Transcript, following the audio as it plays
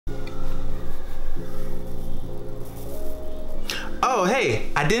Oh, hey,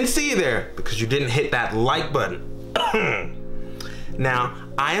 I didn't see you there because you didn't hit that like button. Now,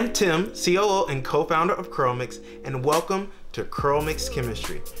 I am Tim, COO and co-founder of CurlMix, and welcome to CurlMix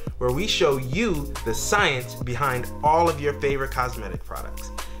Chemistry, where we show you the science behind all of your favorite cosmetic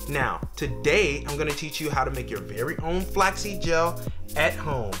products. Now, today I'm going to teach you how to make your very own flaxseed gel at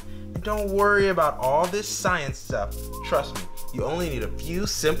home. And don't worry about all this science stuff. Trust me, you only need a few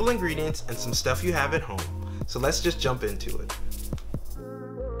simple ingredients and some stuff you have at home. So let's just jump into it.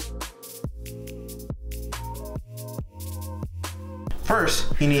 First,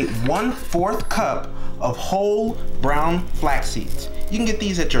 you need 1/4 cup of whole brown flax seeds. You can get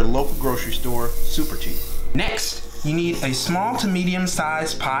these at your local grocery store, super cheap. Next, you need a small to medium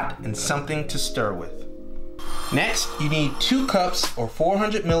sized pot and something to stir with. Next, you need 2 cups or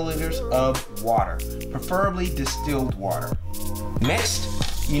 400 milliliters of water, preferably distilled water. Next,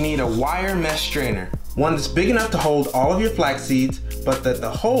 you need a wire mesh strainer, one that's big enough to hold all of your flax seeds, but that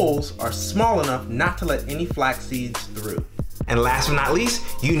the holes are small enough not to let any flax seeds through. And last but not least,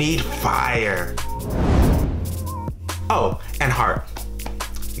 you need fire. Oh, and heart.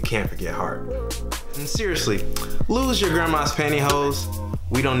 You can't forget heart. And seriously, lose your grandma's pantyhose.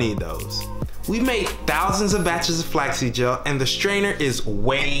 We don't need those. We've made thousands of batches of flaxseed gel, and the strainer is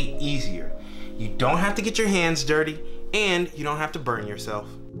way easier. You don't have to get your hands dirty, and you don't have to burn yourself.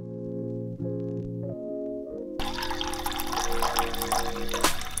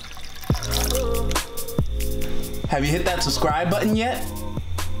 Have you hit that subscribe button yet?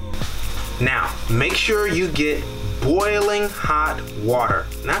 Now, make sure you get boiling hot water.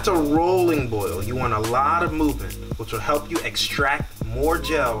 Not a rolling boil. You want a lot of movement, which will help you extract more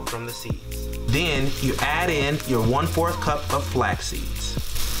gel from the seeds. Then you add in your 1/4 cup of flax seeds.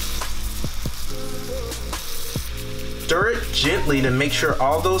 Stir it gently to make sure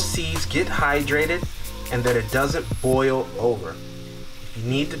all those seeds get hydrated and that it doesn't boil over. If you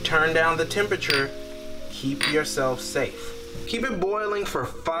need to turn down the temperature, keep yourself safe. Keep it boiling for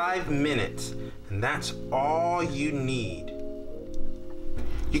 5 minutes, and that's all you need.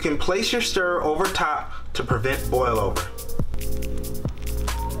 You can place your stirrer over top to prevent boil over.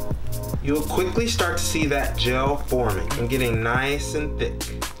 You'll quickly start to see that gel forming and getting nice and thick.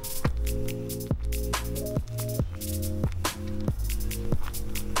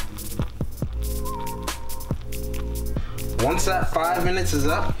 Once that 5 minutes is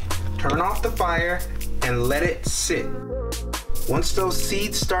up, turn off the fire and let it sit. Once those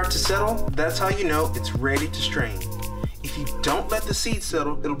seeds start to settle, that's how you know it's ready to strain. If you don't let the seeds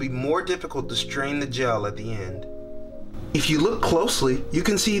settle, it'll be more difficult to strain the gel at the end. If you look closely, you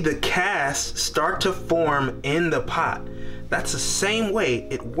can see the casts start to form in the pot. That's the same way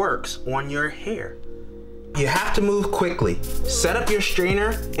it works on your hair. You have to move quickly. Set up your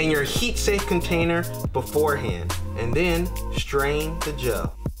strainer and your heat-safe container beforehand, and then strain the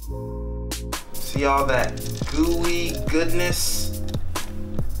gel. See all that gooey goodness?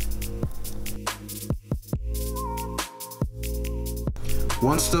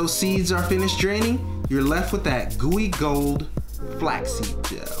 Once those seeds are finished draining, you're left with that gooey gold flaxseed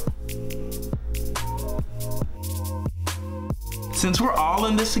gel. Since we're all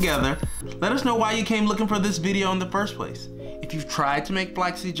in this together, let us know why you came looking for this video in the first place. If you've tried to make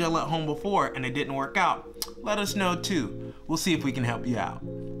flaxseed gel at home before and it didn't work out, let us know too. We'll see if we can help you out.